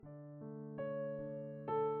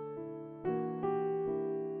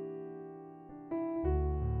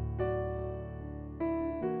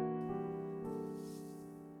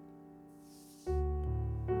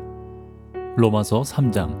로마서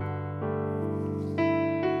 3장.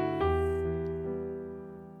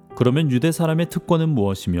 그러면 유대 사람의 특권은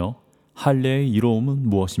무엇이며 할례의 이로움은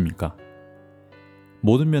무엇입니까?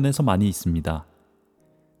 모든 면에서 많이 있습니다.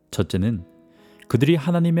 첫째는 그들이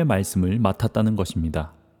하나님의 말씀을 맡았다는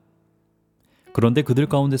것입니다. 그런데 그들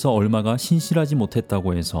가운데서 얼마가 신실하지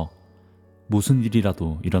못했다고 해서 무슨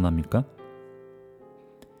일이라도 일어납니까?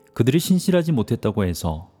 그들이 신실하지 못했다고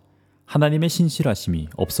해서 하나님의 신실하심이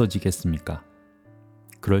없어지겠습니까?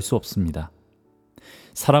 그럴 수 없습니다.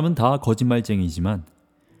 사람은 다 거짓말쟁이지만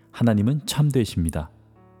하나님은 참되십니다.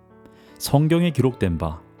 성경에 기록된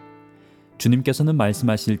바 주님께서는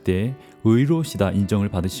말씀하실 때 의로우시다 인정을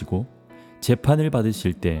받으시고 재판을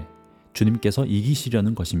받으실 때 주님께서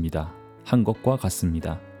이기시려는 것입니다. 한 것과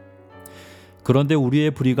같습니다. 그런데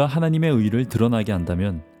우리의 불의가 하나님의 의를 드러나게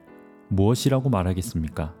한다면 무엇이라고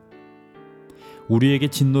말하겠습니까? 우리에게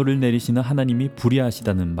진노를 내리시는 하나님이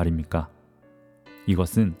불의하시다는 말입니까?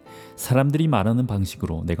 이것은 사람들이 말하는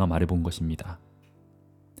방식으로 내가 말해본 것입니다.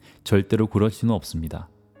 절대로 그럴 수는 없습니다.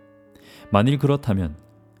 만일 그렇다면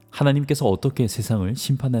하나님께서 어떻게 세상을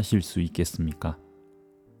심판하실 수 있겠습니까?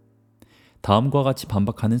 다음과 같이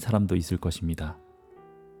반박하는 사람도 있을 것입니다.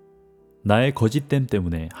 나의 거짓됨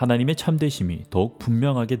때문에 하나님의 참되심이 더욱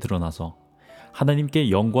분명하게 드러나서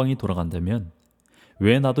하나님께 영광이 돌아간다면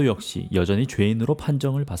왜 나도 역시 여전히 죄인으로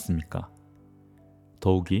판정을 받습니까?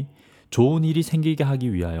 더욱이 좋은 일이 생기게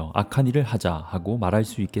하기 위하여 악한 일을 하자 하고 말할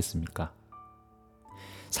수 있겠습니까?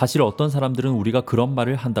 사실 어떤 사람들은 우리가 그런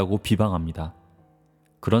말을 한다고 비방합니다.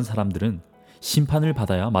 그런 사람들은 심판을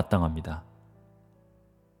받아야 마땅합니다.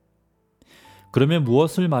 그러면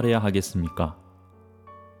무엇을 말해야 하겠습니까?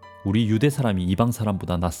 우리 유대 사람이 이방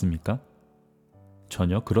사람보다 낫습니까?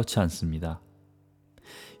 전혀 그렇지 않습니다.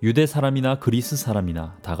 유대 사람이나 그리스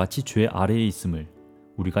사람이나 다 같이 죄 아래에 있음을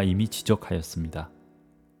우리가 이미 지적하였습니다.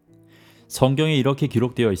 성경에 이렇게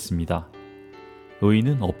기록되어 있습니다.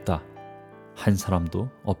 의인은 없다. 한 사람도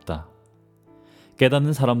없다.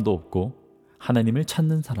 깨닫는 사람도 없고 하나님을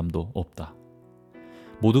찾는 사람도 없다.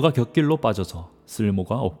 모두가 곁길로 빠져서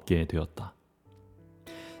쓸모가 없게 되었다.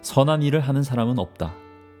 선한 일을 하는 사람은 없다.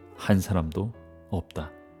 한 사람도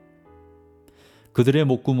없다. 그들의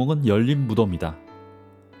목구멍은 열린 무덤이다.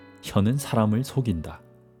 혀는 사람을 속인다.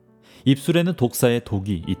 입술에는 독사의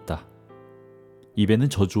독이 있다. 입에는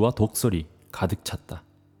저주와 독설이 가득 찼다.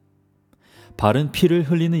 발은 피를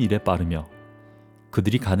흘리는 일에 빠르며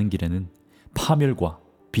그들이 가는 길에는 파멸과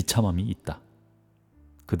비참함이 있다.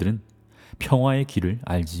 그들은 평화의 길을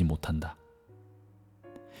알지 못한다.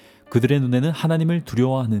 그들의 눈에는 하나님을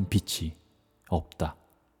두려워하는 빛이 없다.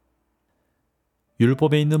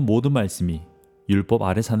 율법에 있는 모든 말씀이 율법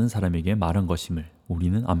아래 사는 사람에게 말한 것임을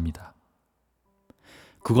우리는 압니다.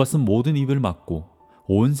 그것은 모든 입을 막고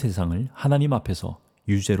온 세상을 하나님 앞에서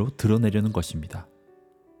유죄로 드러내려는 것입니다.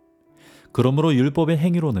 그러므로 율법의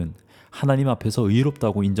행위로는 하나님 앞에서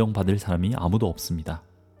의롭다고 인정받을 사람이 아무도 없습니다.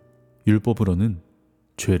 율법으로는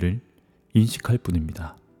죄를 인식할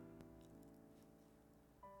뿐입니다.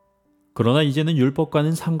 그러나 이제는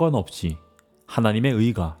율법과는 상관없이 하나님의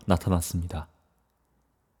의가 나타났습니다.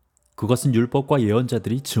 그것은 율법과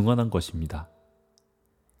예언자들이 증언한 것입니다.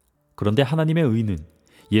 그런데 하나님의 의는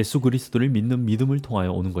예수 그리스도를 믿는 믿음을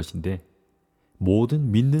통하여 오는 것인데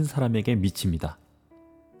모든 믿는 사람에게 미칩니다.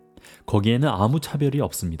 거기에는 아무 차별이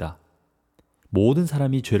없습니다. 모든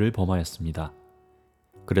사람이 죄를 범하였습니다.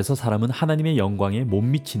 그래서 사람은 하나님의 영광에 못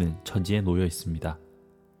미치는 처지에 놓여 있습니다.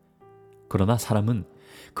 그러나 사람은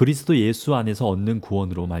그리스도 예수 안에서 얻는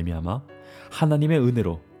구원으로 말미암아 하나님의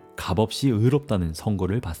은혜로 값없이 의롭다는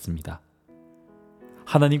선고를 받습니다.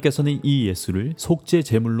 하나님께서는 이 예수를 속죄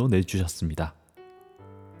제물로 내주셨습니다.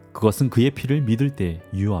 그것은 그의 피를 믿을 때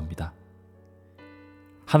유효합니다.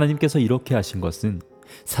 하나님께서 이렇게 하신 것은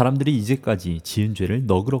사람들이 이제까지 지은 죄를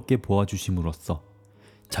너그럽게 보아주심으로써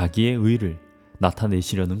자기의 의를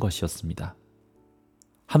나타내시려는 것이었습니다.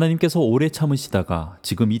 하나님께서 오래 참으시다가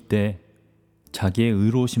지금 이때 자기의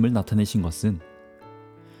의로우심을 나타내신 것은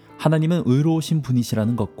하나님은 의로우신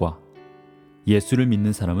분이시라는 것과 예수를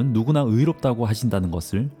믿는 사람은 누구나 의롭다고 하신다는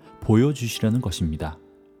것을 보여주시려는 것입니다.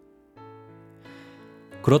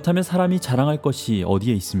 그렇다면 사람이 자랑할 것이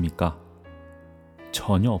어디에 있습니까?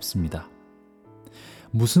 전혀 없습니다.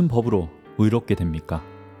 무슨 법으로 의롭게 됩니까?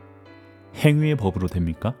 행위의 법으로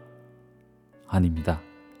됩니까? 아닙니다.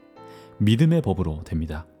 믿음의 법으로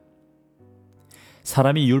됩니다.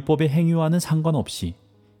 사람이 율법의 행위와는 상관없이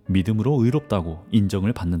믿음으로 의롭다고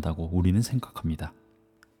인정을 받는다고 우리는 생각합니다.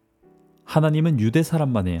 하나님은 유대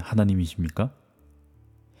사람만의 하나님이십니까?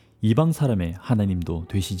 이방 사람의 하나님도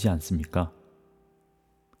되시지 않습니까?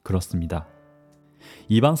 그렇습니다.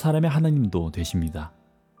 이방 사람의 하나님도 되십니다.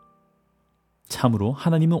 참으로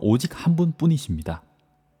하나님은 오직 한 분뿐이십니다.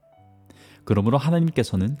 그러므로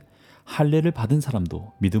하나님께서는 할례를 받은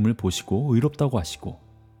사람도 믿음을 보시고 의롭다고 하시고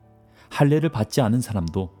할례를 받지 않은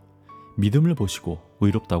사람도 믿음을 보시고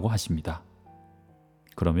의롭다고 하십니다.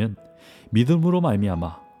 그러면 믿음으로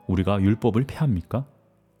말미암아 우리가 율법을 폐합니까?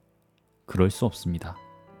 그럴 수 없습니다.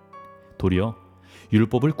 도리어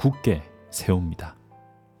율법을 굳게 세웁니다.